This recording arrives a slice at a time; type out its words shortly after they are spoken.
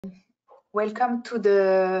Welcome to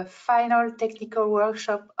the final technical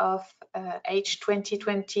workshop of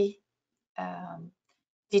H2020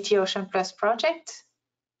 DTOceanPlus project.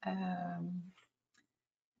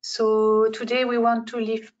 So today we want to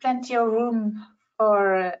leave plenty of room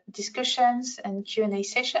for discussions and Q&A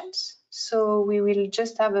sessions. So we will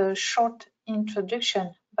just have a short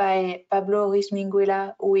introduction by Pablo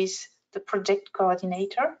Ruiz-Minguela, who is the project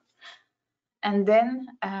coordinator. And then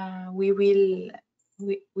we will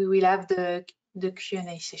have the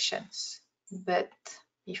Q&A sessions. But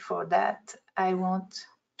before that, I want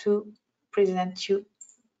to present you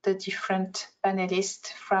the different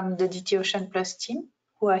panelists from the DTOceanPlus team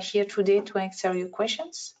who are here today to answer your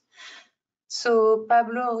questions. So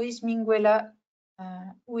Pablo Ruiz-Minguela,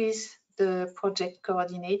 who is the project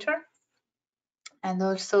coordinator and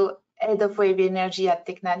also head of wave energy at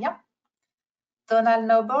Tecanalia. Donald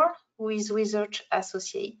Noble, who is research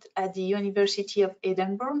associate at the University of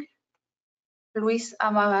Edinburgh. Luis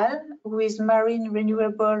Amaral, who is marine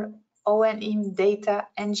renewable O&M data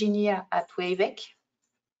engineer at WavEC.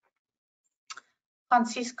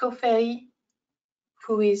 Francisco Ferri,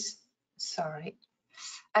 who is,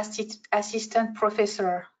 assistant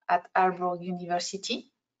professor at Aalborg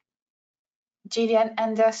University. Gillian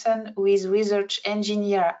Anderson, who is research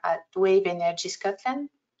engineer at Wave Energy Scotland.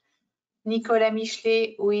 Nicolas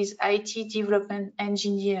Michelet, who is IT development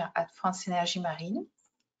engineer at France Energy Marine.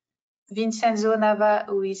 Vincenzo Nava,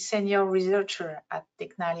 who is senior researcher at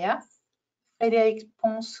Tecanalia. Frédéric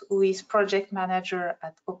Pons, who is project manager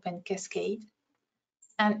at Open Cascade.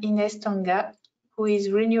 And Ines Tonga, who is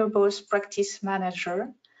Renewables practice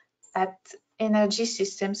manager at Energy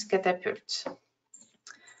Systems Catapult.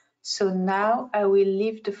 So now I will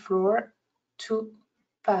leave the floor to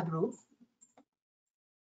Pablo.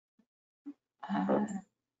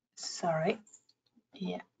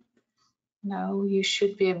 Yeah. Now you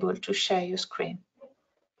should be able to share your screen.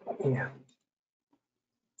 Yeah.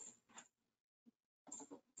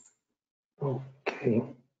 Okay.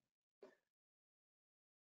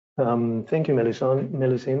 Thank you,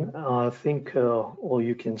 Melusine. I think all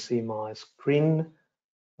you can see my screen.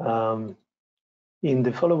 In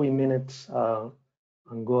the following minutes,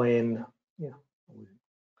 I'm going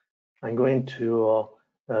to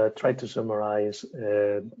try to summarize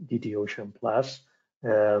DTOceanPlus.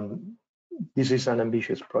 This is an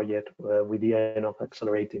ambitious project with the aim of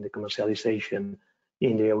accelerating the commercialization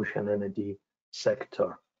in the ocean energy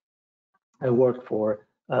sector. I work for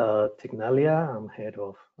Tecanalia. I'm head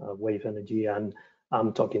of Wave Energy, and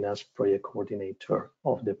I'm talking as project coordinator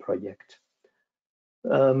of the project.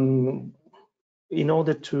 In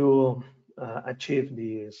order to achieve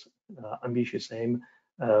this ambitious aim,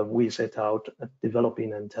 we set out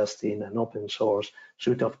developing and testing an open source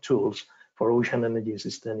suite of tools for ocean energy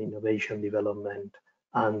system innovation, development,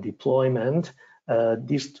 and deployment.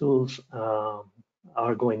 These tools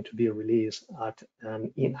are going to be released at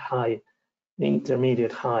an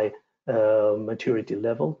intermediate high maturity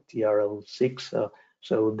level, TRL6,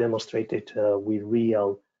 so demonstrated with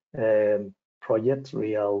real projects,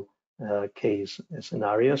 real case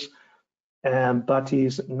scenarios, but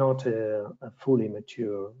is not a fully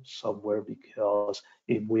mature software because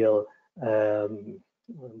it will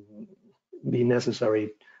be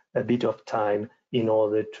necessary a bit of time in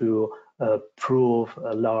order to prove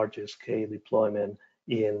a larger scale deployment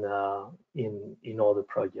in other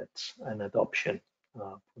projects and adoption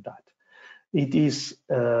for that. It is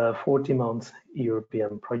a 40-month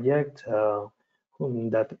European project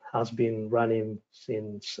that has been running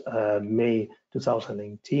since May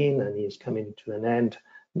 2018 and is coming to an end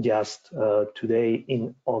just today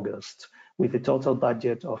in August with a total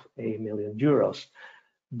budget of €8 million.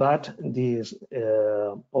 But this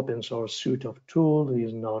open source suite of tools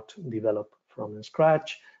is not developed from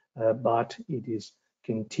scratch, but it is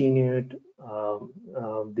continued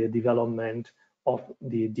the development of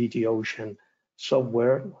the DTOcean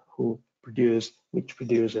software, which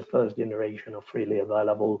produce a first generation of freely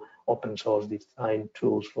available open source design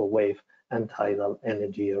tools for wave and tidal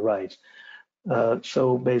energy arrays.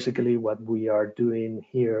 So basically what we are doing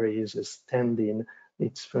here is extending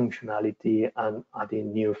its functionality and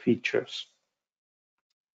adding new features.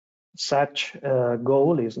 Such a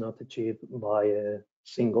goal is not achieved by a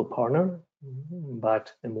single partner,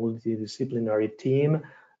 but a multidisciplinary team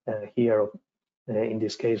here, in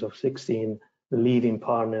this case of 16 leading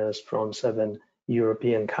partners from 7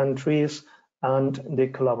 European countries, and the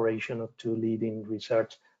collaboration of 2 leading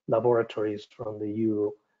research laboratories from the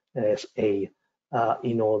USA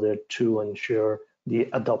in order to ensure the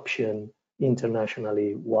adoption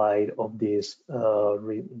internationally wide of these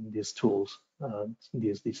tools,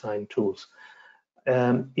 these design tools.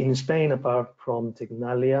 In Spain, apart from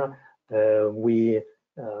Tecanalia, we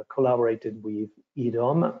collaborated with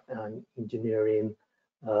EDOM, an engineering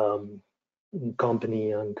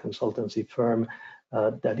company and consultancy firm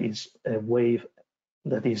that is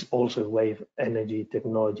also a wave energy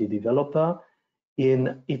technology developer.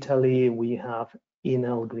 In Italy, we have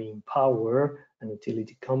Enel Green Power, an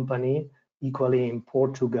utility company. Equally in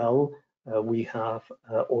Portugal, we have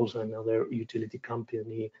also another utility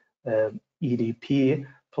company, EDP,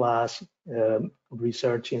 plus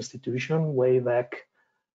research institution, WavEC.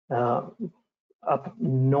 Up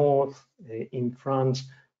north in France,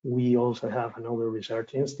 we also have another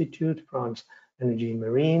research institute, France Energy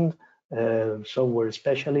Marine, software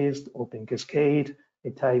specialist, Open Cascade, a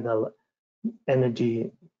tidal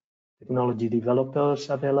energy technology developer,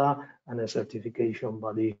 Sabella, and a certification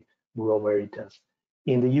body, Bureau Veritas.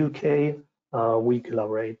 In the UK, we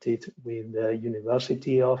collaborated with the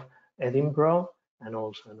University of Edinburgh and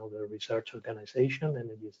also another research organization,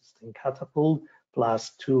 Energy System Catapult,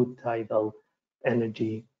 plus 2 tidal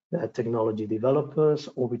energy technology developers,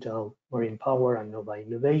 Orbital Marine Power and Nova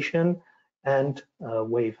Innovation, and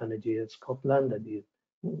Wave Energy Scotland, that is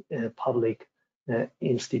a public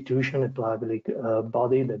institution, a public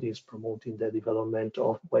body that is promoting the development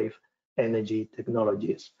of wave energy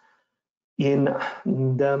technologies. In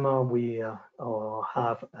Denmark, we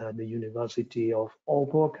have the University of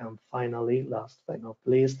Aalborg, and finally, last but not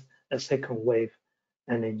least, a second wave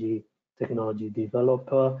energy technology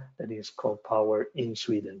developer that is called Power in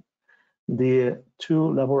Sweden. The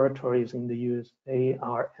 2 laboratories in the USA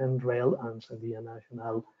are NREL and Sevilla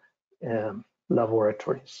National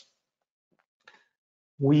Laboratories.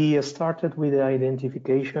 We started with the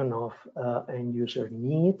identification of end user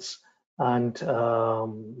needs, and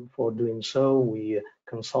for doing so, we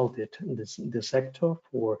consulted the sector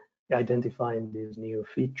for identifying these new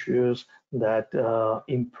features that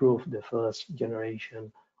improve the first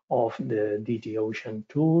generation of the DTOcean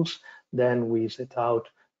tools. Then we set out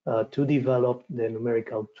to develop the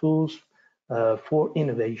numerical tools for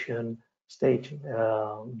innovation, stage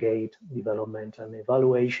gate development and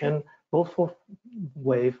evaluation, both for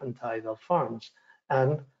wave and tidal farms,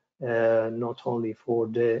 and not only for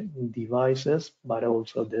the devices, but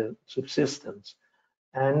also the subsystems.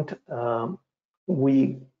 And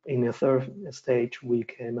we, in a third stage, we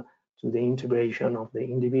came to the integration of the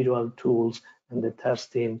individual tools and the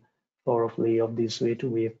testing thoroughly of this suite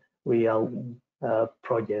with real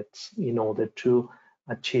projects in order to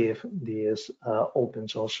achieve this open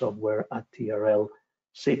source software at TRL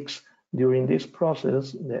 6. During this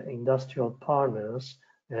process, the industrial partners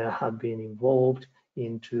have been involved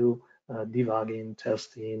into debugging,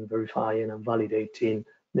 testing, verifying, and validating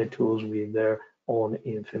the tools with their own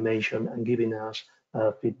information and giving us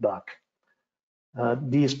feedback.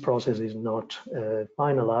 This process is not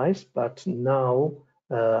finalized, but now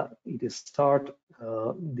it is start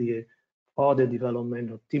the further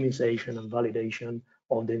development, optimization, and validation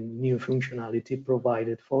of the new functionality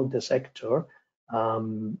provided for the sector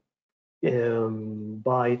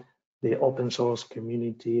by the open source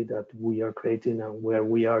community that we are creating and where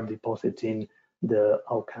we are depositing the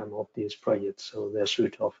outcome of this project, so the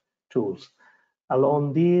suite of tools.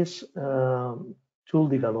 Along this tool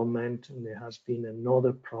development, there has been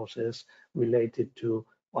another process related to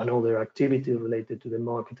another activity related to the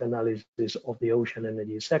market analysis of the ocean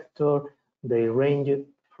energy sector. They range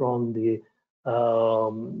from the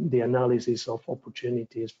analysis of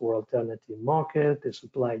opportunities for alternative market, the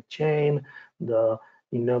supply chain, the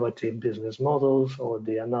innovative business models, or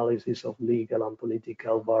the analysis of legal and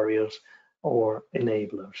political barriers or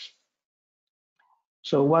enablers.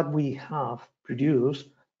 So what we have produced,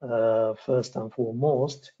 first and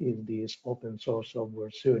foremost, is this open source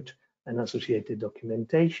software suite and associated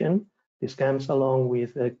documentation. This comes along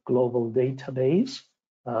with a global database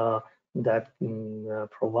that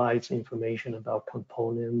provides information about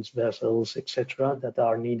components, vessels, etc., that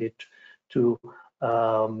are needed to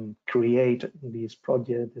create these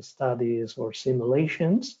project studies or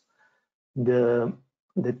simulations. The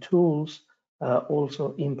tools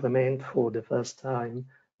also implement for the first time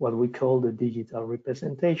what we call the digital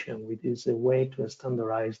representation, which is a way to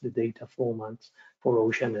standardize the data formats for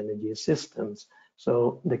ocean energy systems.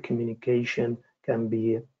 So the communication can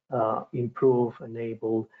be improved,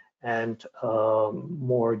 enabled, and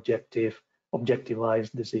more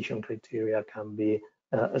objectivized decision criteria can be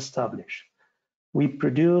established. We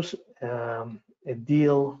produce a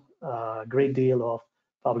great deal of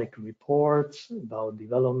public reports about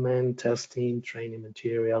development, testing, training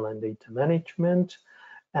material, and data management,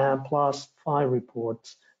 plus 5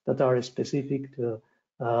 reports that are specific to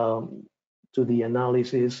to the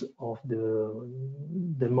analysis of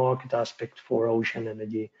the market aspect for ocean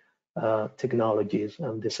energy technologies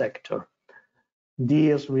and the sector.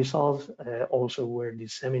 These results also were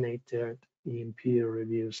disseminated in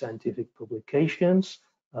peer-reviewed scientific publications.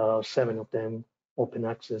 7 of them open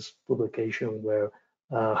access publications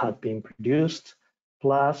had been produced,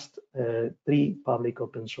 plus 3 public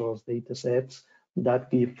open source datasets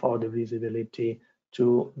that give further visibility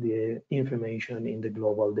to the information in the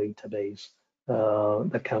global database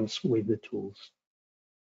that comes with the tools.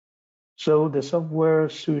 So the software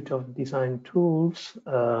suite of design tools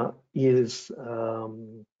has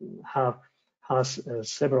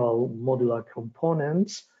several modular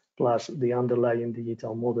components, plus the underlying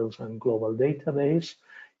digital models and global database.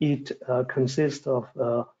 It consists of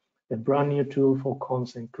a brand new tool for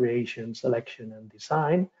concept creation, selection, and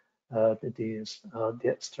design. That is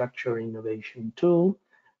the structure innovation tool.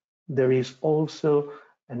 There is also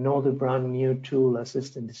another brand new tool,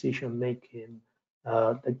 assistant decision making,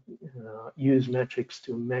 that use metrics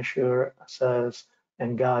to measure, assess,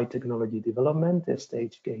 and guide technology development, a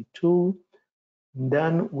stage gate tool.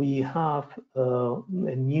 Then we have a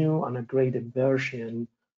new and upgraded version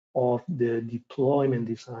of the deployment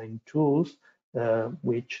design tools,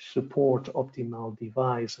 which support optimal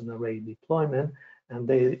device and array deployment, and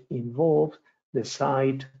they involve the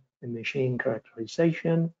site and machine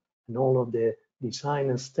characterization and all of the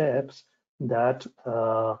design steps that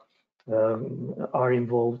are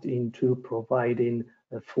involved into providing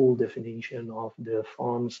a full definition of the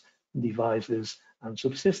farms, devices, and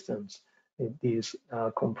subsystems. These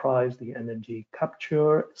comprise the energy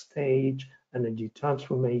capture stage, energy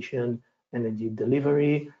transformation, energy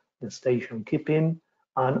delivery, the station keeping,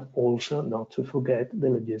 and also not to forget the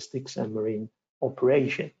logistics and marine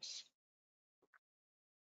operations.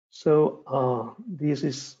 So this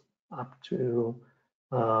is up to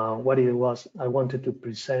what it was I wanted to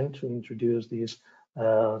present to introduce this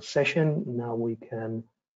session. Now we can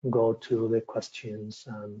go to the questions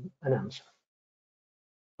and answer.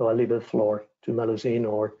 So I leave the floor to Melusine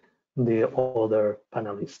or the other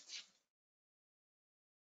panelists.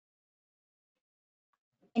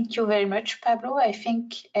 Thank you very much, Pablo. I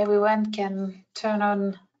think everyone can turn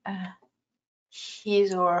on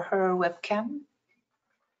his or her webcam.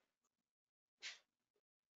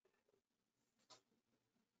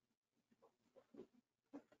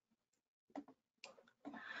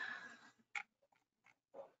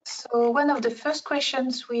 So one of the first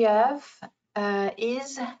questions we have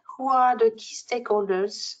is, who are the key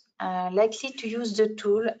stakeholders likely to use the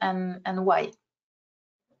tool and why?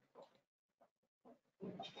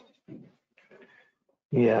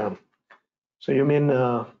 Yeah, so you mean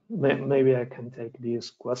maybe I can take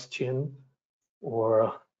this question,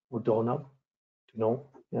 or Donald? No,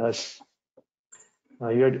 yes.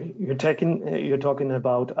 You're talking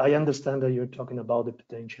about. I understand that you're talking about the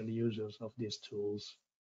potential users of these tools.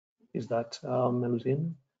 Is that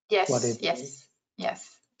Melusine? Yes,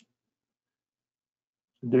 yes.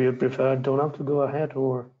 Do you prefer Donald to go ahead,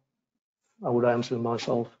 or I would answer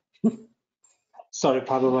myself? Sorry,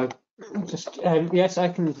 Pablo. Yes, I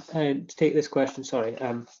can take this question. Sorry.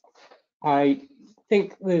 I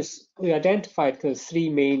think we identified kind of 3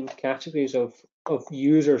 main categories of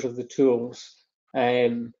users of the tools,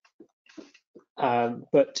 but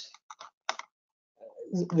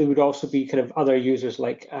there would also be kind of other users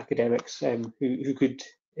like academics who could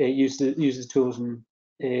use the tools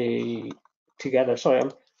together. Sorry,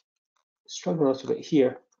 I'm struggling a little bit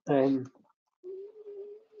here.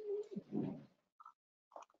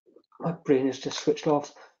 My brain is just switched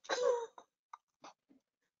off.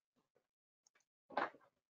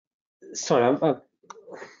 Sorry,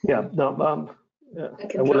 yeah, no,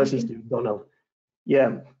 I will assist you, Donald.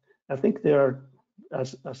 Yeah, I think there are,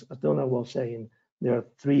 as Donald was saying, there are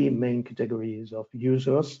 3 main categories of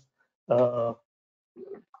users,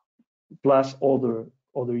 plus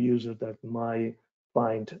other users that might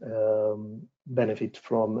find benefit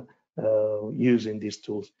from using these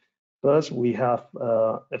tools. First, we have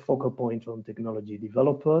a focal point on technology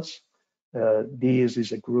developers. This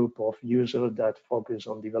is a group of users that focus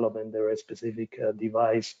on developing their specific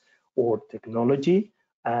device or technology,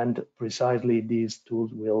 and precisely these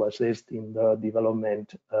tools will assist in the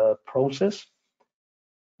development process.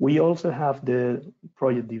 We also have the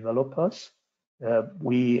project developers.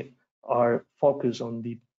 We are focused on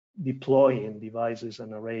deploying devices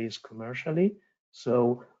and arrays commercially.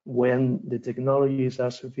 So when the technologies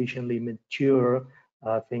are sufficiently mature,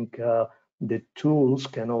 I think the tools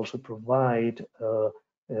can also provide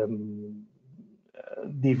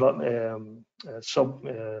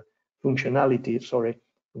functionality. Sorry,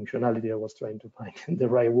 functionality. I was trying to find the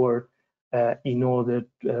right word. in order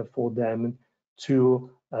for them to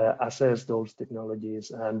assess those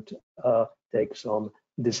technologies and take some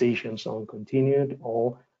decisions on continued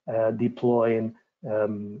or deploying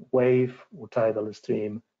wave or tidal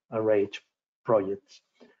stream array projects.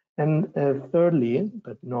 And thirdly,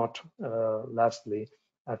 but not lastly,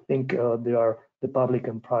 I think there are the public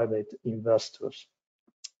and private investors.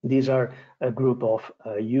 These are a group of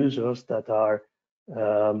users that are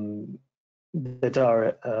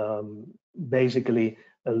basically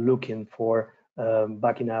looking for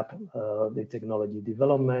backing up the technology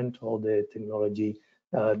development or the technology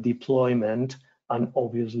deployment, and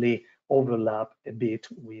obviously overlap a bit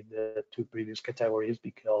with the two previous categories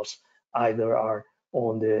because either are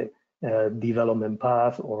on the development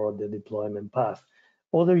path or the deployment path.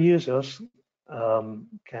 Other users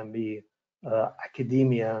can be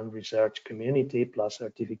academia and research community plus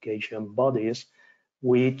certification bodies,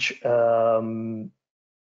 which can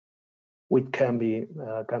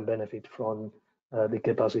benefit from the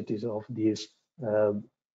capacities of these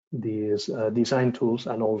design tools,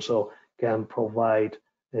 and also can provide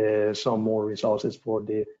some more resources for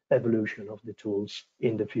the evolution of the tools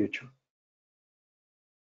in the future.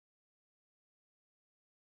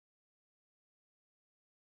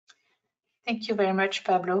 Thank you very much,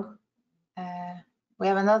 Pablo. We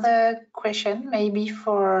have another question, maybe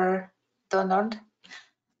for Donald.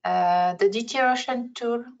 The DTOcean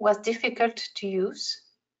tool was difficult to use.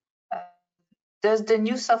 Does the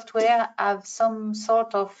new software have some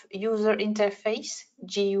sort of user interface,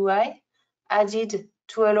 GUI, added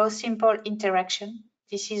to allow simple interaction?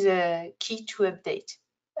 This is a key to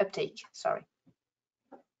uptake. Sorry.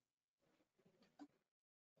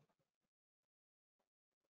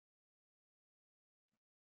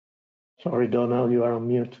 Sorry, Donald, you are on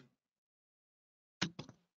mute.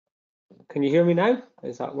 Can you hear me now?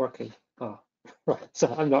 Is that working? Oh, right.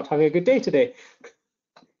 So I'm not having a good day today.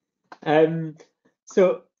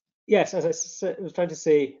 So yes, as I was trying to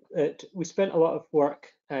say, that we spent a lot of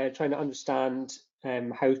work trying to understand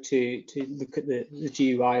how to look at the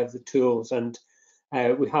GUI of the tools, and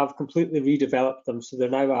we have completely redeveloped them. So they're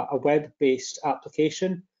now a web-based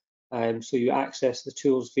application. So you access the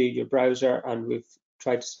tools via your browser, and we've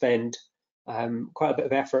tried to spend quite a bit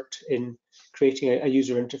of effort in creating a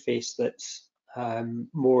user interface that's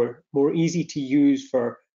more easy to use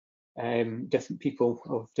for different people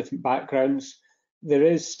of different backgrounds. There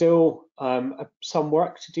is still some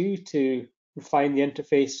work to do to refine the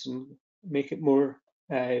interface and make it more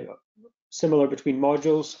similar between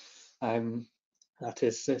modules. That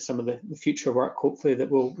is some of the future work, hopefully,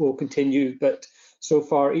 that will continue. But so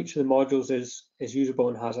far, each of the modules is usable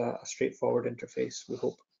and has a straightforward interface, we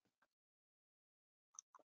hope.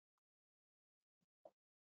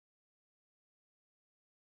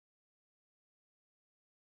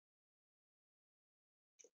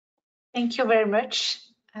 Thank you very much,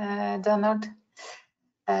 Donald.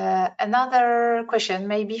 Another question,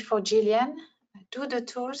 maybe for Gillian. Do the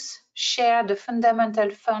tools share the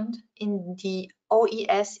fundamental fund in the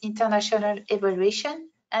OES International Evaluation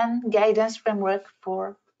and Guidance Framework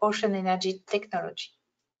for Ocean Energy Technology?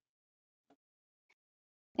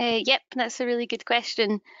 Yep, that's a really good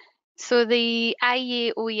question. So the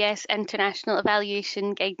IEA OES International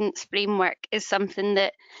Evaluation Guidance Framework is something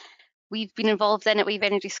that we've been involved in at Wave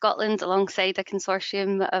Energy Scotland alongside a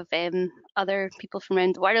consortium of other people from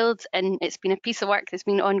around the world, and it's been a piece of work that's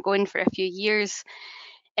been ongoing for a few years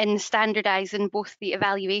in standardising both the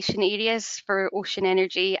evaluation areas for ocean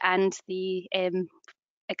energy and the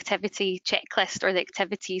activity checklist or the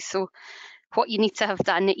activities. So what you need to have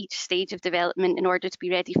done at each stage of development in order to be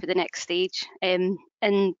ready for the next stage. And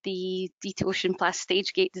the DTOceanPlus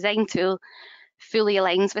stage gate design tool fully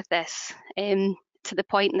aligns with this, to the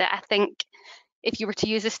point that I think if you were to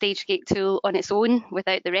use a stage gate tool on its own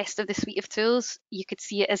without the rest of the suite of tools, you could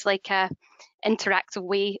see it as like a interactive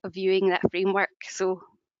way of viewing that framework. So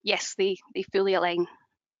yes, they fully align.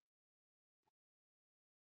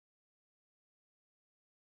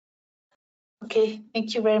 Okay,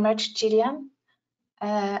 thank you very much, Gillian.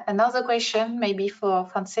 Another question, maybe for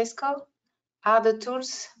Francesco. Are the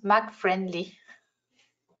tools Mac friendly?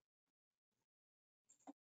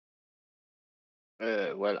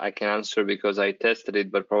 Well, I can answer because I tested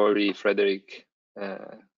it, but probably Frederick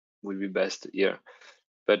will be best here.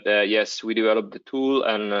 But yes, we developed the tool,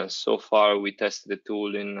 and so far we tested the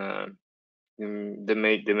tool in the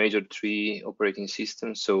major 3 operating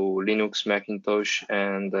systems, so Linux, Macintosh,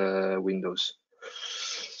 and Windows.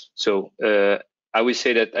 So I will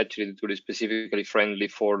say that actually the tool is specifically friendly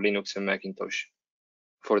for Linux and Macintosh,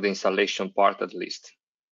 for the installation part at least.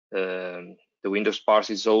 The Windows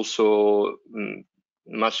part is also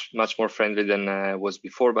much more friendly than was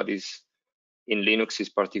before, but is in Linux is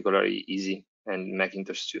particularly easy, and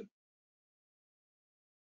Macintosh too.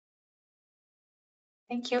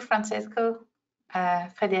 Thank you, Francesco.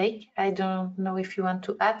 Frédéric, I don't know if you want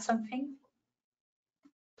to add something.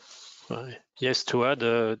 Yes, to add,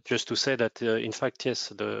 just to say that in fact, yes,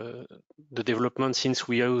 the development, since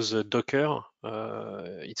we use Docker,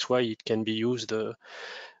 it's why it can be used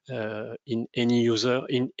in any user,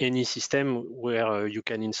 in any system where you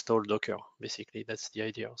can install Docker. Basically, that's the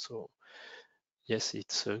idea. So yes,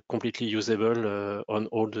 it's completely usable on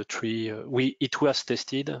all the three. It was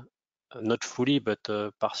tested, not fully, but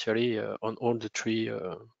partially on all the three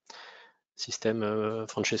system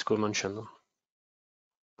Francesco mentioned.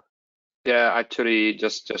 Yeah, actually,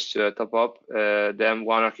 just to top up, the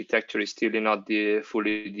M1 architecture is still not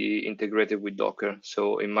fully integrated with Docker,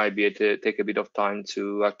 so it might be take a bit of time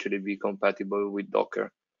to actually be compatible with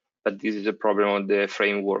Docker. But this is a problem of the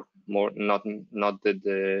framework, more not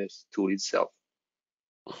the tool itself.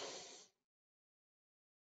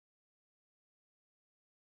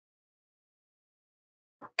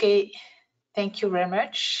 Okay, thank you very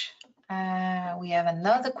much. We have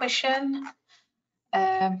another question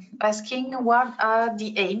asking what are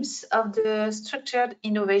the aims of the structured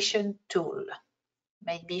innovation tool?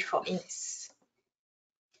 Maybe for Ines.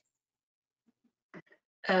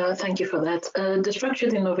 Thank you for that. The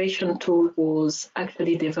structured innovation tool was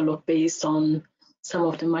actually developed based on some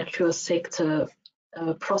of the mature sector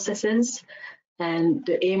processes, and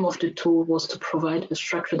the aim of the tool was to provide a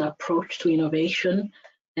structured approach to innovation,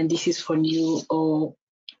 and this is for new or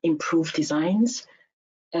improved designs.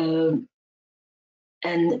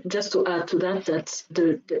 And just to add to that,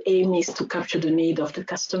 the aim is to capture the need of the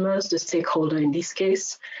customers, the stakeholder in this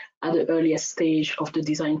case, at the earliest stage of the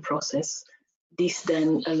design process. This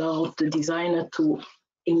then allowed the designer to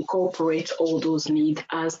incorporate all those needs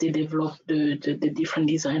as they develop the different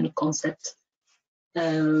design concepts.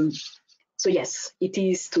 So yes, it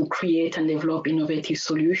is to create and develop innovative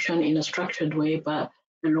solutions in a structured way, but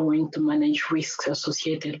allowing to manage risks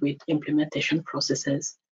associated with implementation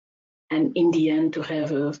processes. And in the end, to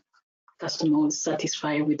have a customer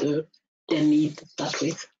satisfied with their need to start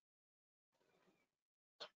with.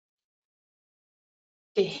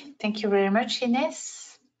 Okay, thank you very much,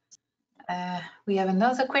 Ines. We have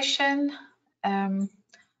another question.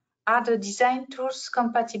 Are the design tools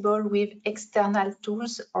compatible with external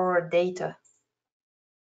tools or data?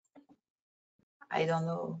 I don't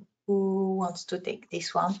know who wants to take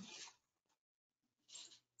this one.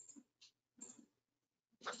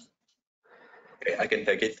 Okay, I can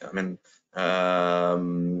take it. I mean,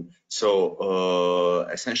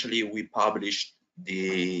 essentially we published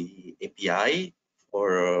the API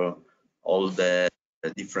for all the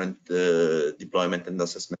different deployment and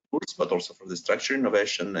assessment tools, but also for the structured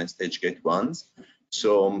innovation and stage gate ones.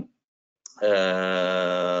 So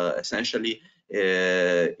essentially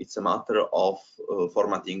it's a matter of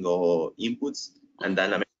formatting of inputs, and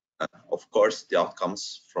then of course the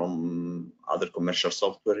outcomes from other commercial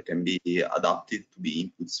software can be adapted to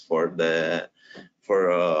be inputs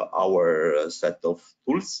for our set of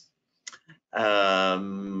tools.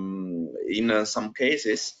 In some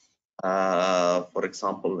cases, for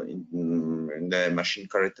example, in the machine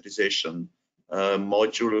characterization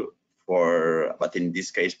module, but in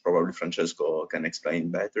this case probably Francesco can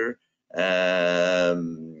explain better,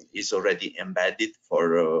 is already embedded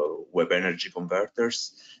for web energy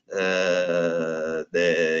converters,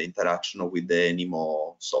 the interaction with the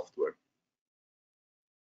NEMO software.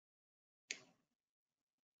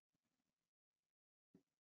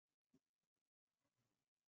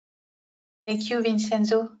 Thank you,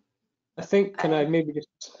 Vincenzo. I think, can I maybe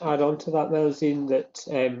just add on to that, Melusine, that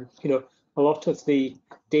you know, a lot of the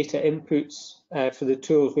data inputs for the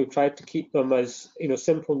tools, we've tried to keep them as, you know,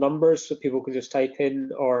 simple numbers so people can just type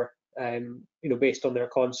in, or you know, based on their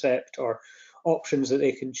concept or options that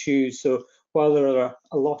they can choose. So while there are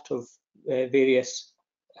a lot of various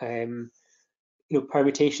you know,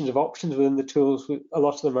 permutations of options within the tools, a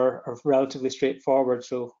lot of them are relatively straightforward.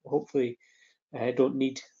 So hopefully don't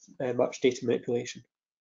need much data manipulation.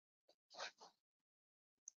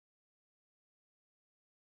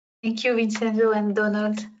 Thank you, Vincenzo and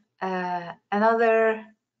Donald. Another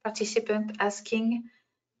participant asking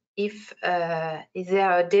if is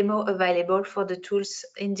there a demo available for the tools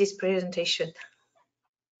in this presentation?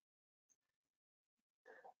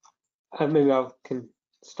 Maybe I can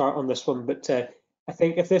start on this one, but I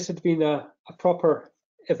think if this had been a proper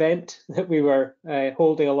event that we were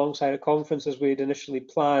holding alongside a conference as we had initially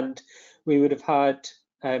planned, we would have had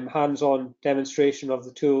hands-on demonstration of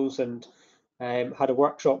the tools and had a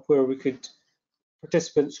workshop where we could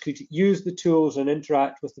participants could use the tools and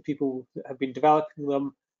interact with the people that have been developing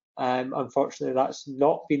them. Unfortunately, that's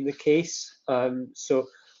not been the case. So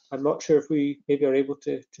I'm not sure if we maybe are able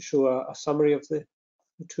to show a summary of the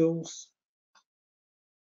tools.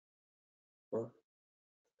 I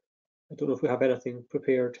don't know if we have anything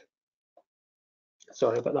prepared.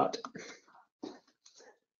 Sorry about that.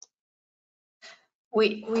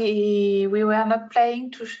 We were not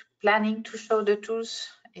planning to show the tools.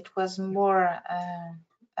 It was more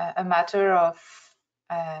a matter of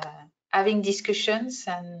having discussions,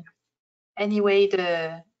 and anyway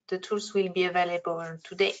the tools will be available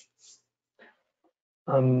today.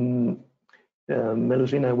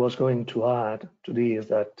 Melusine, I was going to add to this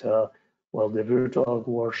that well, the virtual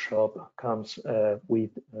workshop comes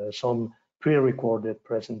with some pre-recorded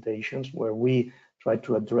presentations where we try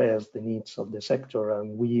to address the needs of the sector,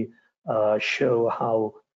 and we show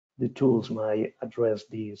how the tools might address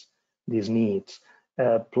these needs.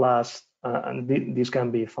 Plus, and this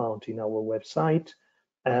can be found in our website.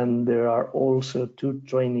 And there are also 2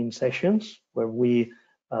 training sessions where we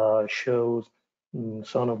show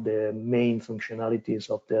some of the main functionalities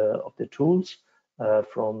of the tools,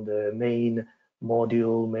 from the main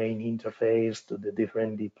module, main interface, to the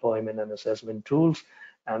different deployment and assessment tools,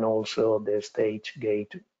 and also the stage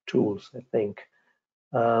gate tools, I think.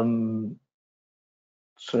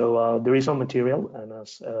 So there is some material, and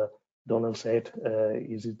as Donald said,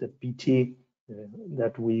 is it the PT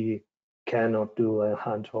that we cannot do a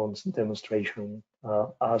hands-on demonstration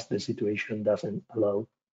as the situation doesn't allow.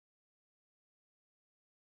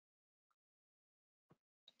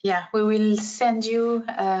 Yeah, we will send you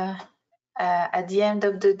at the end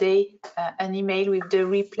of the day an email with the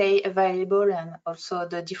replay available, and also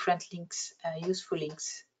the different links, useful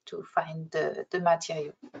links to find the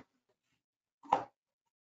material.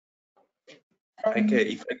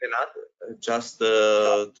 Okay, if I can add, just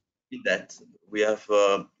that we have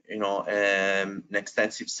you know, an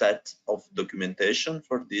extensive set of documentation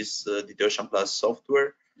for this DTOceanPlus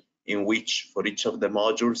software, in which for each of the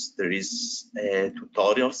modules there is a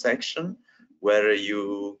tutorial section where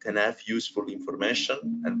you can have useful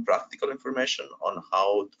information and practical information on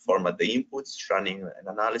how to format the inputs, running an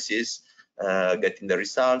analysis, getting the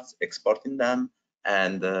results, exporting them,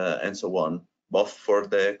 and so on, both for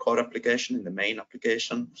the core application and the main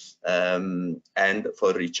application, and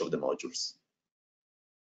for each of the modules.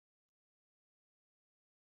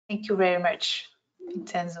 Thank you very much,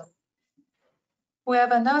 Vincenzo. We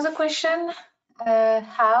have another question.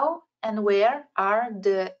 How and where are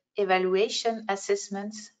the evaluation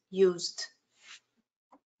assessments used?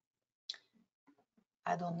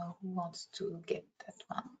 I don't know who wants to get that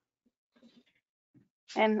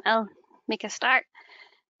one. I'll make a start.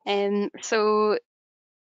 So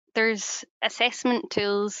there's assessment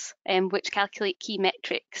tools which calculate key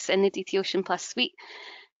metrics in the DTOceanPlus suite,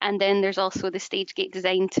 and then there's also the stage gate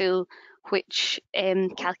design tool, which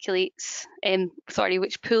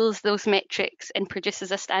which pulls those metrics and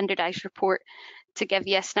produces a standardized report to give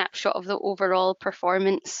you a snapshot of the overall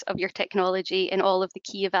performance of your technology in all of the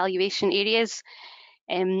key evaluation areas.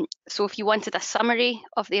 So if you wanted a summary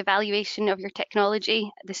of the evaluation of your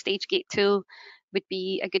technology, the stage gate tool would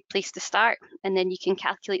be a good place to start, and then you can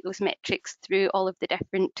calculate those metrics through all of the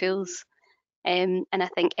different tools. And I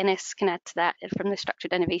think Ines can add to that from the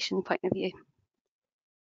structured innovation point of view.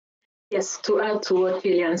 Yes, to add to what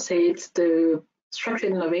Gillian said, the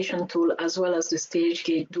structured innovation tool as well as the stage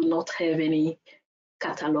gate do not have any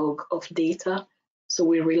catalog of data. So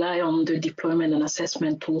we rely on the deployment and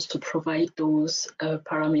assessment tools to provide those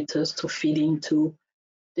parameters to feed into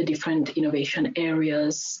the different innovation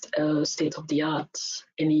areas, state of the art,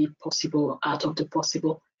 any possible art of the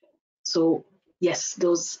possible. So yes,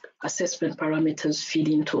 those assessment parameters feed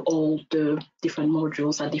into all the different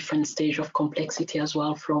modules at different stage of complexity as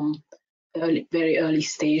well, from very early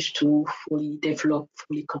stage to fully developed,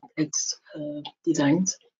 fully complex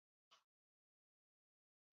designs.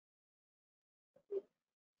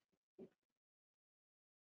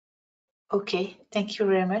 Okay, thank you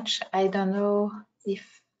very much. I don't know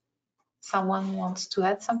if someone wants to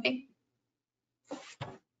add something.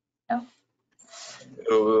 No?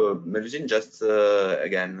 Melusine, just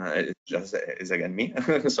again, is again me.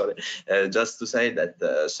 Sorry, just to say that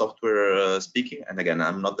software speaking, and again,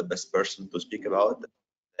 I'm not the best person to speak about.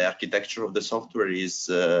 The architecture of the software is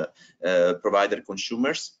provider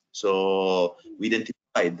consumers. So we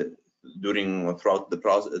identified throughout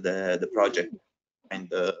the project and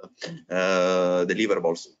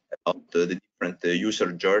deliverables about the different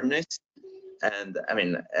user journeys. And I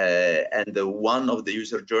mean, and one of the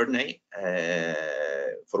user journey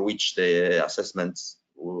for which the assessments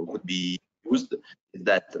could be used is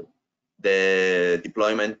that the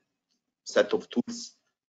deployment set of tools,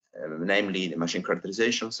 namely the machine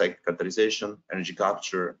characterization, site characterization, energy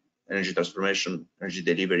capture, energy transformation, energy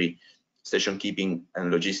delivery, station keeping,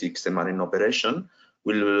 and logistics and marine operation,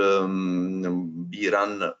 will be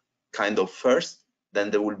run kind of first. Then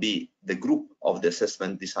there will be the group of the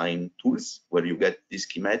assessment design tools where you get these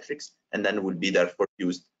key metrics, and then will be therefore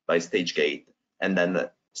used by stage gate. And then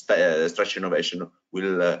structure innovation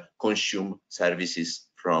will consume services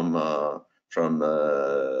from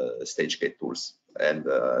stage gate tools and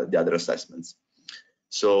the other assessments.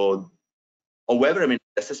 So, however, I mean,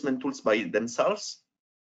 assessment tools by themselves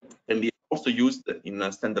can be also used in a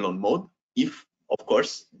standalone mode if, of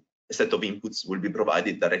course, a set of inputs will be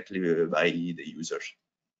provided directly by the users.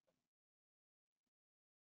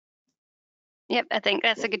 Yep, I think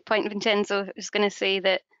that's a good point, Vincenzo. I was going to say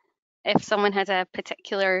that if someone has a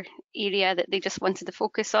particular area that they just wanted to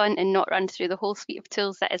focus on and not run through the whole suite of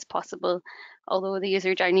tools, that is possible. Although the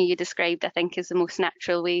user journey you described, I think, is the most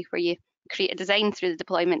natural way, where you create a design through the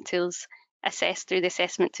deployment tools, assess through the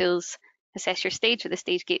assessment tools, assess your stage with the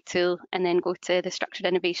stage gate tool, and then go to the structured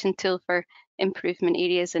innovation tool for improvement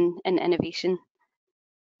areas and innovation.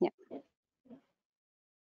 Yeah.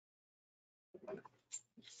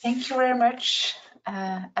 Thank you very much.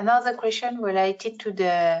 Another question related to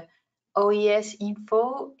the OES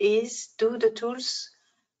info is, do the tools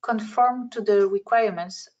conform to the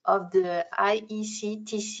requirements of the IEC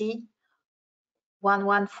TC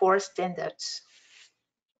 114 standards?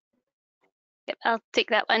 Yep, I'll take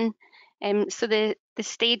that one. So the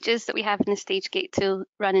stages that we have in the stage gate tool,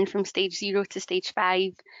 running from stage 0 to stage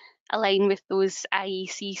 5, align with those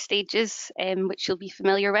IEC stages, which you'll be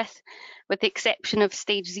familiar with the exception of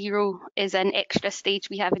stage 0 is an extra stage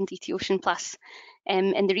we have in DTOceanPlus.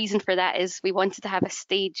 And the reason for that is we wanted to have a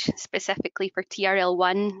stage specifically for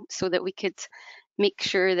TRL1 so that we could make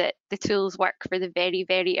sure that the tools work for the very,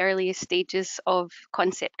 very earliest stages of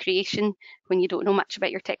concept creation when you don't know much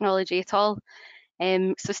about your technology at all.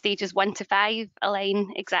 So stages 1 to 5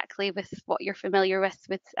 align exactly with what you're familiar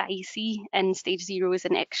with IEC, and stage 0 is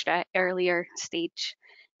an extra earlier stage.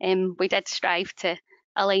 We did strive to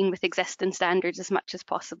align with existing standards as much as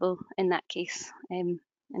possible in that case, and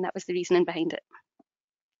that was the reasoning behind it.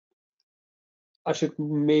 I should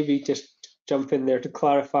maybe just jump in there to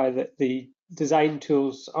clarify that the design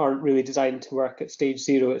tools aren't really designed to work at stage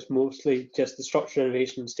 0. It's mostly just the structural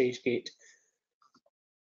innovation stage gate.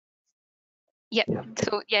 Yep. Yeah.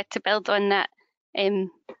 So yeah, to build on that,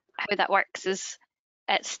 how that works is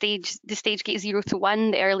at the stage gate 0 to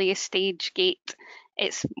 1, the earliest stage gate,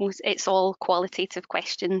 it's all qualitative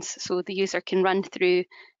questions, so the user can run through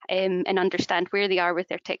and understand where they are with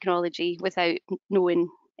their technology without knowing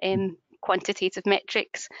quantitative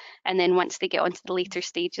metrics. And then once they get onto the later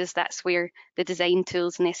stages, that's where the design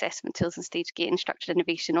tools and the assessment tools and stage gate and structured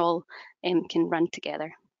innovation all can run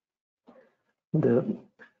together.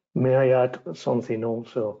 May I add something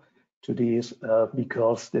also to this,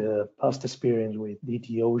 because the past experience with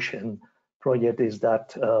DTOcean project is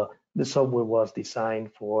that the software was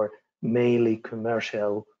designed for mainly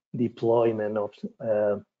commercial deployment of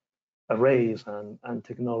arrays and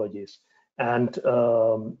technologies. And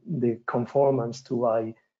the conformance to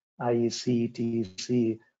IEC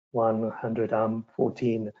TC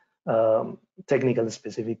 114 technical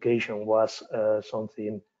specification was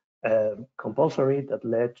something compulsory that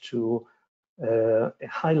led to a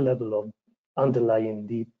high level of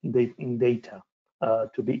underlying data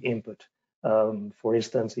to be input. For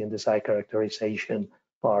instance, in the site characterization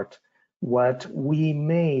part, what we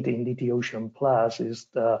made in DTOceanPlus is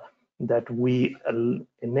that we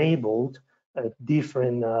enabled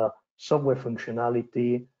different software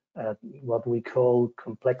functionality at what we call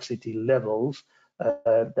complexity levels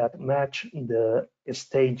that match the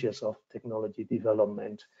stages of technology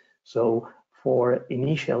development. So for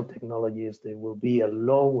initial technologies, there will be a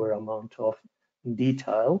lower amount of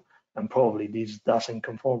detail, and probably this doesn't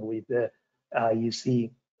conform with the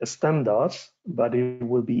IEC standards, but it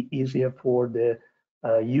will be easier for the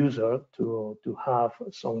user to have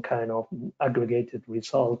some kind of aggregated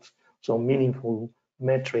results, some meaningful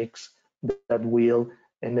metrics that will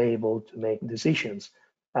enable to make decisions.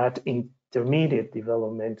 At intermediate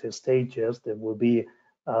development stages, there will be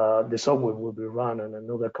the software will be run on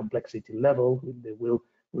another complexity level. They will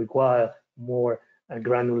require more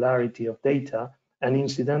granularity of data. And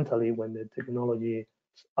incidentally, when the technologies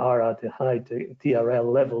are at a high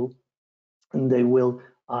TRL level, they will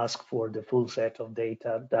ask for the full set of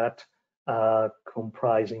data that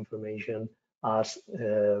comprise information as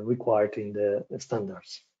required in the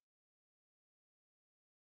standards.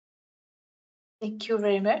 Thank you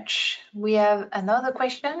very much. We have another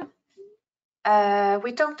question.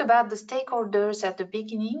 We talked about the stakeholders at the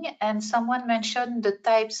beginning, and someone mentioned the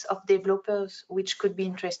types of developers which could be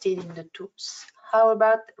interested in the tools. How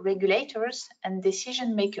about regulators and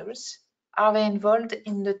decision makers? Are they involved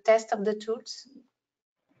in the test of the tools?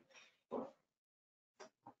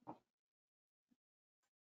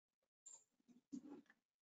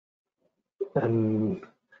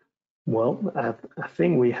 Well, I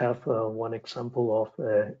think we have one example of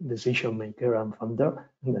a decision maker and funder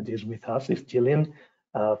that is with us, is Gillian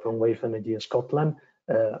from WavEC Scotland.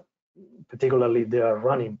 Particularly, they are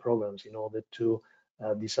running programs in order to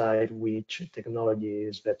decide which technology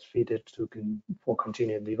is best fitted for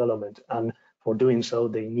continued development. And for doing so,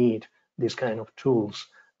 they need this kind of tools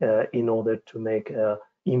in order to make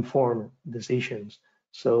informed decisions.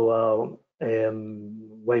 So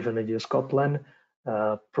WavEC Scotland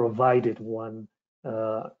provided one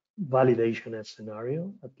validation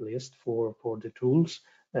scenario, at least for the tools,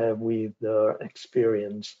 with their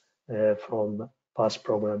experience from past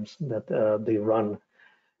programs that they run.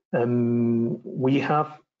 We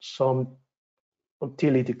have some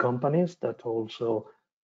utility companies that also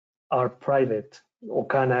are private or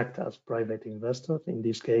can act as private investors. In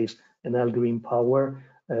this case, Enel Green Power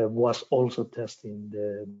was also testing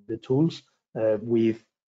the tools with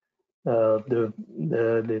the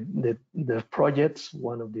projects.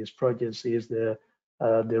 One of these projects is the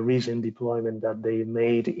recent deployment that they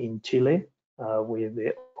made in Chile with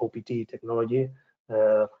the OPT technology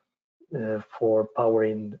for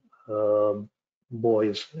powering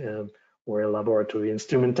buoys or laboratory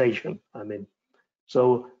instrumentation. I mean,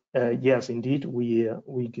 so yes, indeed,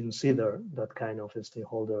 we consider that kind of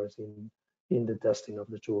stakeholders in the testing of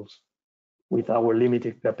the tools with our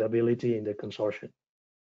limited capability in the consortium.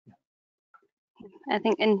 I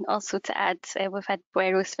think, and also to add, we've had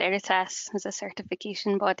Buenos Veritas as a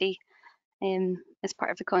certification body as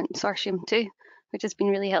part of the consortium too, which has been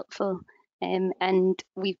really helpful. And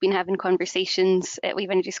we've been having conversations at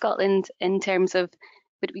WavEC Scotland in terms of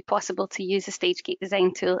would it be possible to use the stage gate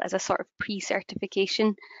design tool as a sort of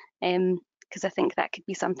pre-certification, because I think that could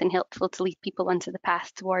be something helpful to lead people onto the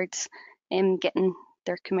path towards getting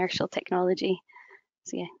their commercial technology.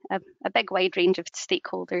 So yeah, a big wide range of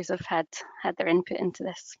stakeholders have had their input into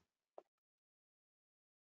this.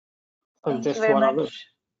 And just one other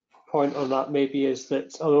point on that maybe is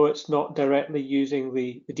that although it's not directly using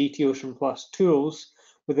the DTOceanPlus tools,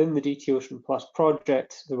 within the DTOceanPlus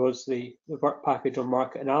project, there was the work package on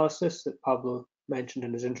market analysis that Pablo mentioned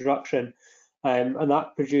in his introduction, and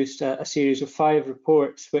that produced a series of 5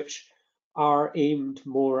 reports which are aimed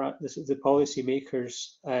more at the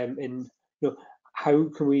policymakers in how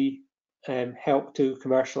can we help to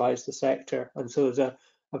commercialize the sector. And so there's a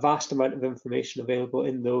vast amount of information available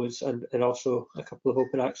in those, and also a couple of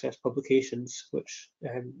open access publications, which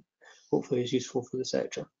hopefully is useful for the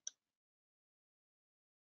sector.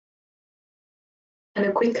 And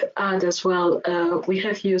a quick add as well, we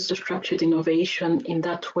have used the structured innovation in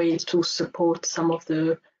that way to support some of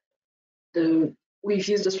we've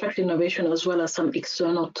used the structured innovation as well as some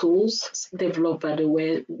external tools developed by the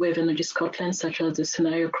WavEC Scotland, such as the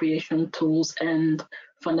scenario creation tools and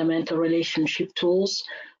fundamental relationship tools,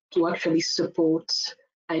 to actually support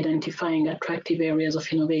identifying attractive areas of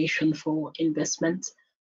innovation for investment.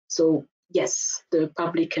 So yes, the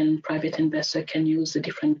public and private investor can use the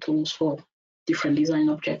different tools for different design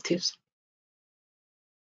objectives.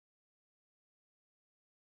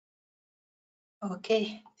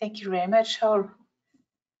 Okay, thank you very much, Hall.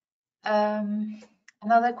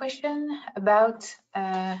 Another question about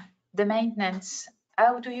the maintenance.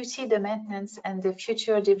 How do you see the maintenance and the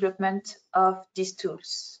future development of these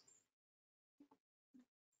tools?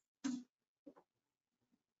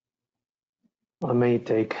 I may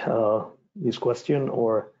take this question,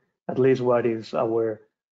 or at least what is our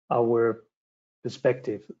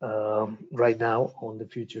perspective right now on the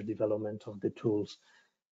future development of the tools.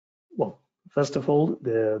 Well, first of all,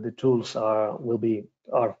 the tools are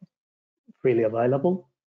freely available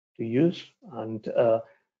to use, and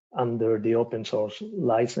under the open source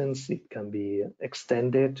license, it can be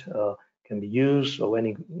extended, can be used, so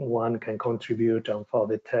anyone can contribute and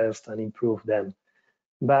further test and improve them.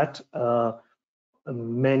 But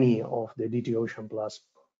many of the DTOceanPlus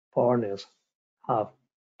partners have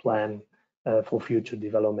planned for future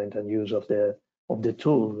development and use of the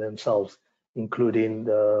tool themselves, including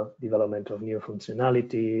the development of new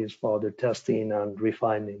functionalities, further testing and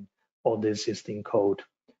refining of the existing code.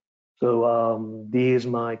 So these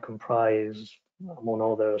might comprise, among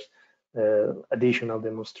others, additional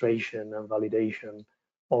demonstration and validation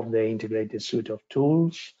of the integrated suite of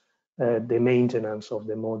tools, the maintenance of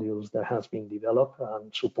the modules that has been developed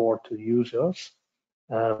and support to users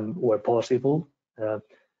where possible,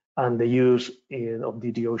 and the use of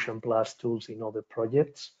DTOceanPlus tools in other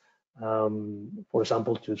projects, for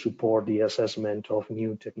example, to support the assessment of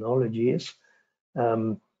new technologies.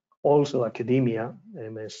 Also, academia,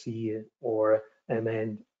 MSc or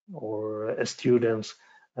MN or students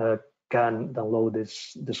can download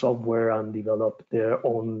the software and develop their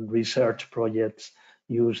own research projects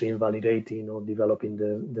using, validating, or developing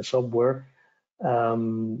the software.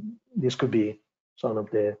 This could be some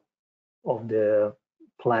of the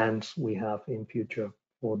plans we have in future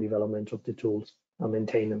for development of the tools and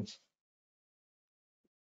maintenance.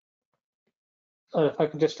 If I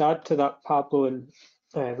can just add to that, Pablo, in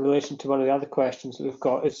relation to one of the other questions that we've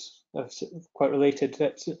got, is quite related.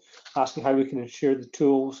 It's asking how we can ensure the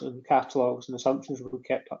tools and catalogues and assumptions will be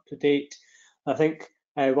kept up to date. I think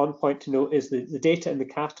one point to note is the data in the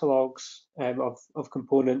catalogues of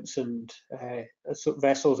components and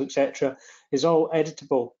vessels, etc., is all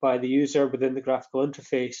editable by the user within the graphical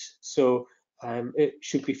interface. So it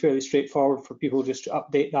should be fairly straightforward for people just to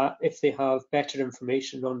update that if they have better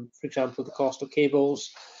information on, for example, the cost of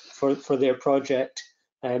cables for their project.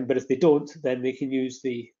 But if they don't, then they can use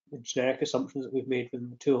the generic assumptions that we've made within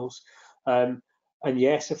the tools. And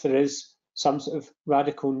yes, if there is some sort of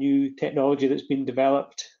radical new technology that's been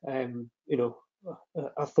developed, you know,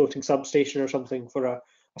 a floating substation or something for a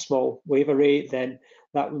small wave array, then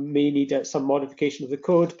that may need some modification of the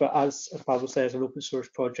code. But as Pablo says, an open source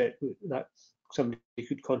project, that somebody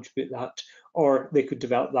could contribute that, or they could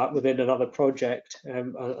develop that within another project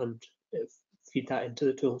and feed that into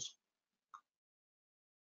the tools.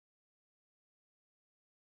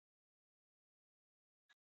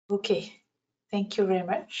 Okay, thank you very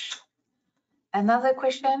much. Another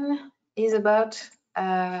question is about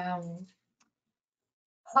how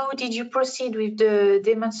did you proceed with the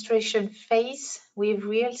demonstration phase with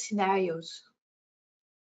real scenarios?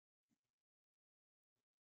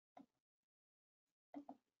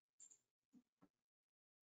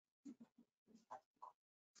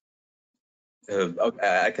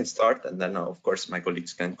 Okay, I can start, and then of course my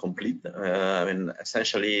colleagues can complete. I mean,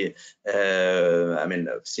 essentially, I mean,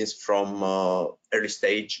 since from early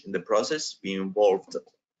stage in the process, we involved,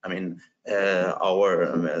 I mean,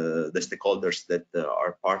 the stakeholders that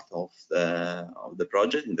are part of the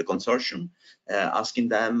project in the consortium, asking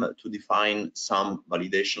them to define some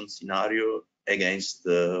validation scenario against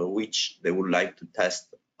which they would like to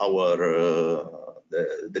test our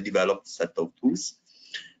the developed set of tools.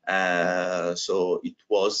 So it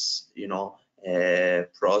was, you know, a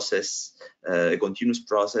process, a continuous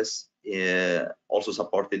process, also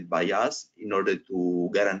supported by us in order to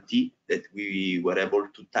guarantee that we were able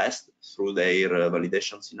to test through their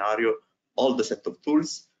validation scenario all the set of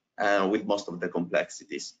tools with most of the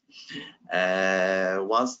complexities.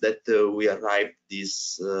 Once that we arrived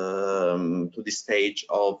to this stage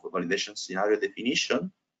of validation scenario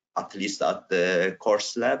definition, at least at the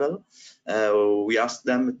course level, we asked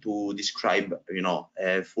them to describe, you know,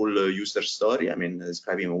 a full user story. I mean,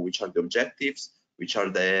 describing which are the objectives, which are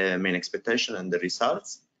the main expectations and the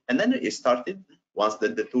results. And then it started, once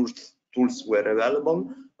that the tools were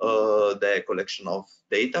available, the collection of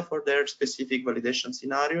data for their specific validation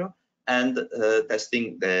scenario, and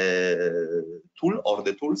testing the tool or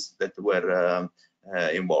the tools that were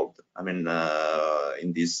involved. I mean,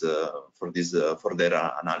 in this for their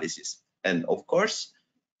analysis, and of course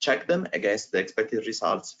check them against the expected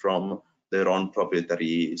results from their own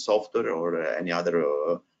proprietary software or any other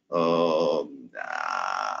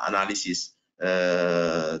analysis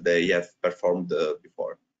they have performed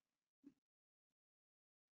before.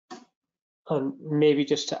 And maybe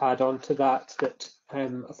just to add on to that, I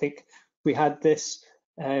think we had this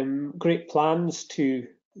great plans to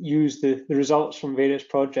use the results from various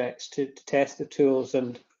projects to test the tools,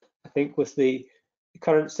 and I think with the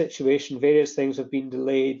current situation, various things have been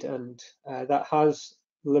delayed, and that has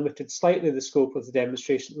limited slightly the scope of the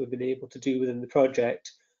demonstration that we've been able to do within the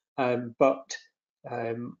project. But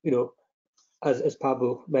you know, as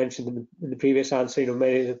Pablo mentioned in the previous answer, you know,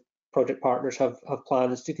 many of the project partners have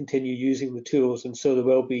plans to continue using the tools, and so there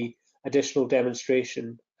will be additional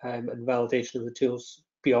demonstration and validation of the tools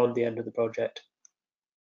beyond the end of the project.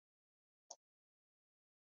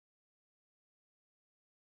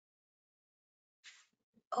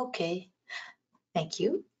 Okay, thank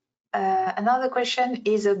you. Another question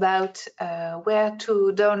is about where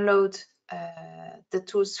to download the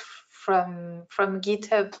tools from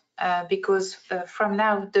GitHub, because from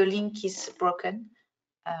now the link is broken.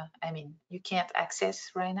 I mean, you can't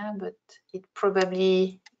access right now, but it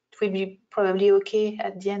will be probably okay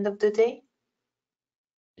at the end of the day.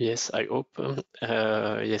 Yes, I hope.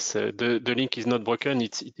 Yes, the link is not broken.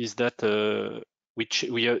 It is that which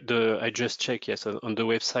I just checked. Yes, on the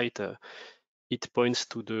website it points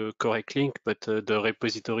to the correct link, but the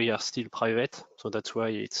repository are still private, so that's why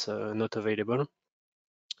it's not available.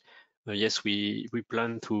 Yes, we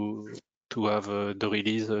plan to have the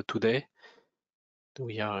release today.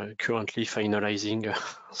 We are currently finalizing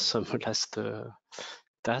some last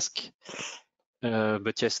task.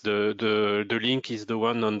 But yes, the link is the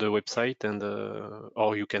one on the website, and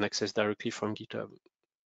or you can access directly from GitHub.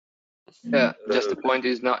 Yeah, just the point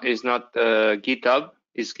is not GitHub,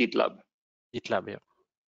 it's GitLab. GitLab, yeah.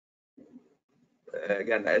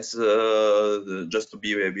 Again, as just to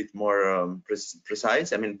be a bit more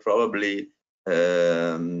precise, I mean, probably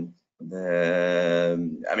I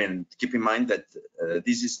mean, keep in mind that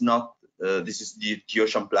this is not this is the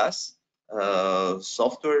DTOceanPlus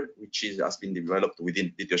software, which has been developed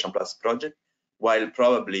within the DTOceanPlus project, while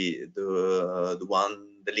probably the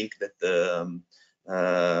link that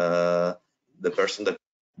the person that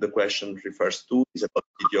the question refers to is about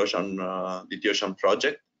the DTOcean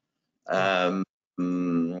project,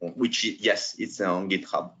 which yes, it's on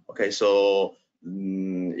GitHub. Okay, so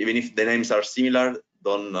even if the names are similar,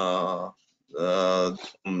 don't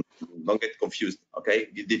get confused. Okay,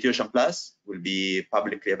 the DTOceanPlus will be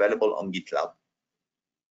publicly available on GitLab.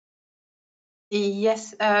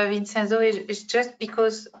 Yes, Vincenzo, it's just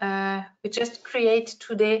because we just create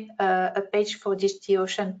today a page for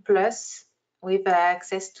DTOceanPlus with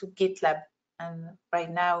access to GitLab, and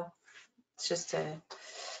right now it's just a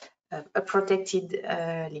protected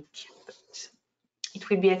link. But it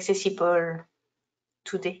will be accessible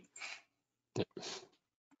today. Yeah.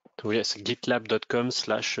 So yes,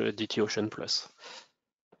 gitlab.com/DTOceanPlus.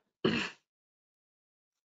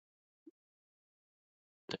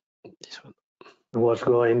 This one. I was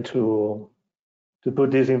going to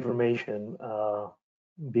put this information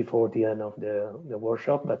before the end of the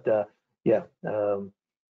workshop, but yeah,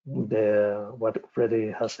 what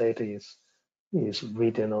Freddy has said is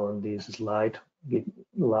written on this slide,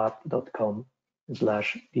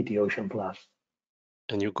 gitlab.com/DTOceanPlus.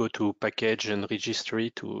 And you go to package and registry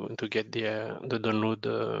to get the download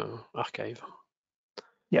archive.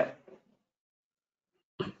 Yeah.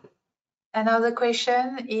 Another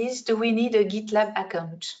question is, do we need a GitLab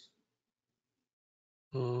account?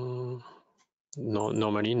 No,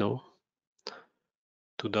 normally no.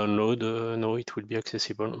 To download, no, it will be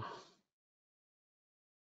accessible.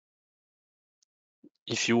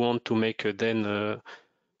 If you want to make then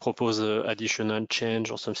propose additional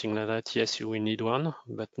change or something like that, yes, you will need one,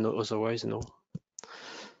 but no, otherwise no.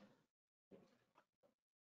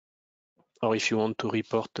 Or if you want to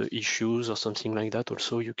report issues or something like that,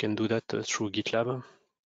 also you can do that through GitLab.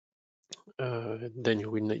 Then you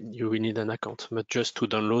will need an account, but just to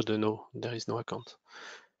download, no, there is no account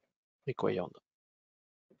required.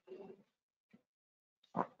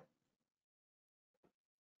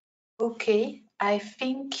 Okay, I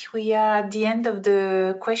think we are at the end of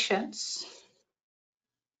the questions.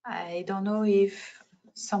 I don't know if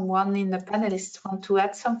someone in the panelists want to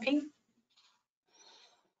add something.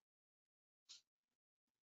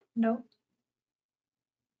 No?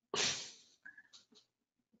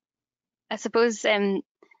 I suppose I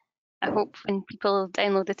hope when people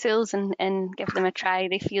download the tools and give them a try,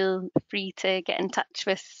 they feel free to get in touch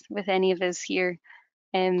with any of us here.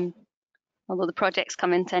 Although the project's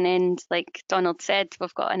coming to an end, like Donald said,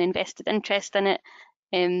 we've got an invested interest in it.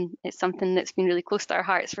 It's something that's been really close to our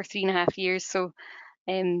hearts for 3.5 years, so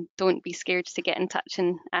don't be scared to get in touch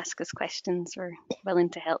and ask us questions. We're willing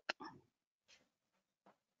to help.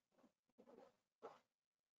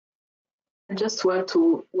 Just to add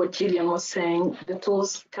to what Gillian was saying, the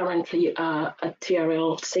tools currently are at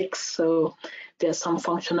TRL 6, so there are some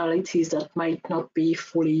functionalities that might not be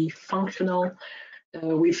fully functional.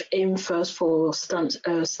 We've aimed first for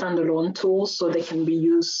standalone tools so they can be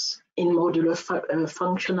used in modular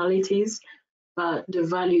functionalities, but the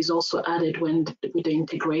value is also added with the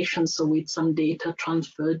integration, so with some data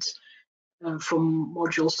transferred from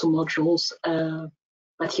modules to modules.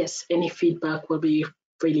 But yes, any feedback will be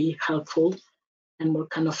really helpful and will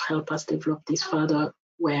kind of help us develop this further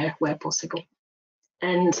where possible.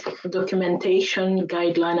 And documentation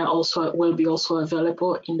guideline will be also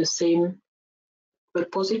available in the same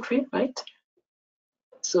repository, right?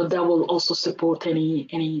 So that will also support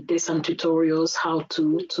any there's some tutorials how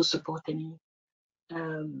to support any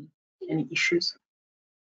issues.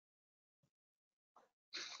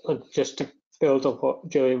 And just to build on what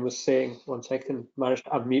Gillian was saying, once I can manage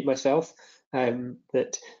to unmute myself,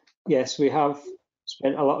 that yes, we have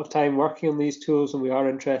spent a lot of time working on these tools, and we are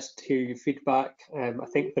interested to hear your feedback. I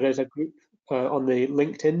think there is a group on the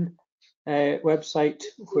LinkedIn website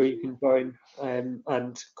where you can join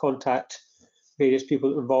and contact various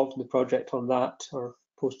people involved in the project on that, or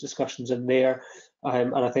post discussions in there.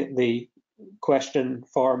 And I think the question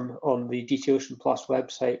form on the DTOceanPlus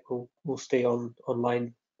website will stay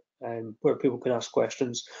online, where people can ask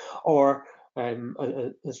questions, or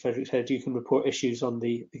as Frederick said, you can report issues on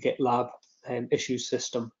the GitLab issues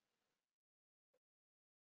system.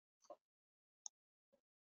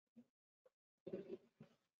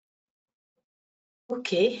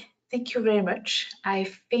 Okay, thank you very much.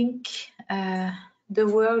 I think the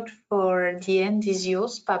word for the end is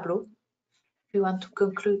yours, Pablo. If you want to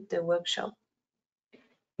conclude the workshop.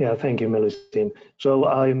 Yeah, thank you, Melusine. So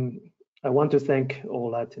I want to thank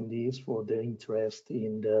all attendees for the interest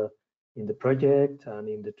in the project and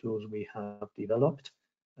in the tools we have developed.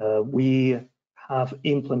 We have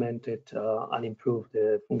implemented and improved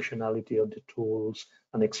the functionality of the tools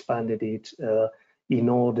and expanded it in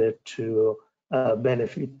order to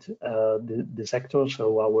benefit the sector.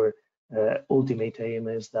 So our ultimate aim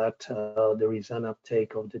is that there is an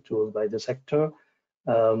uptake of the tool by the sector.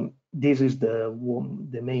 This is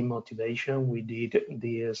the main motivation. We did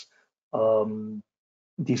these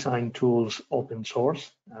design tools open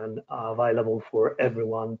source and available for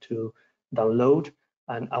everyone to download.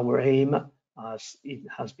 And our aim, as it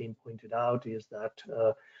has been pointed out, is that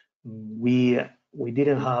we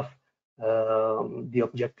didn't have the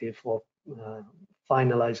objective of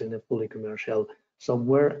finalizing a fully commercial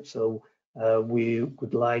software. So we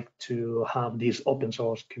would like to have this open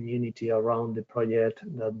source community around the project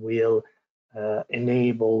that will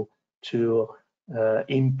enable to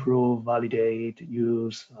improve, validate,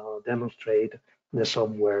 use, demonstrate the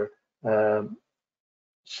software.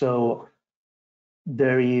 So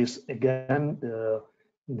there is again the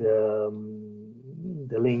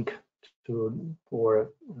link for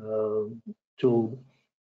tool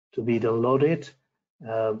to be downloaded.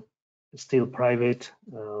 Still private,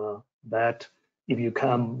 but if you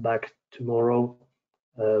come back tomorrow,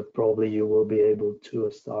 probably you will be able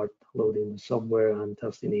to start loading the software and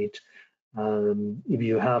testing it. If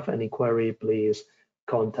you have any query, please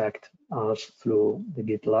contact us through the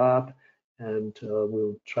GitLab, and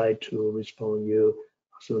we'll try to respond you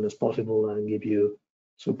as soon as possible and give you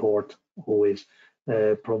support always,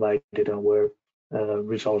 provided our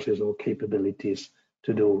resources or capabilities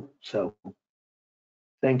to do so.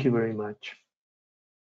 Thank you very much.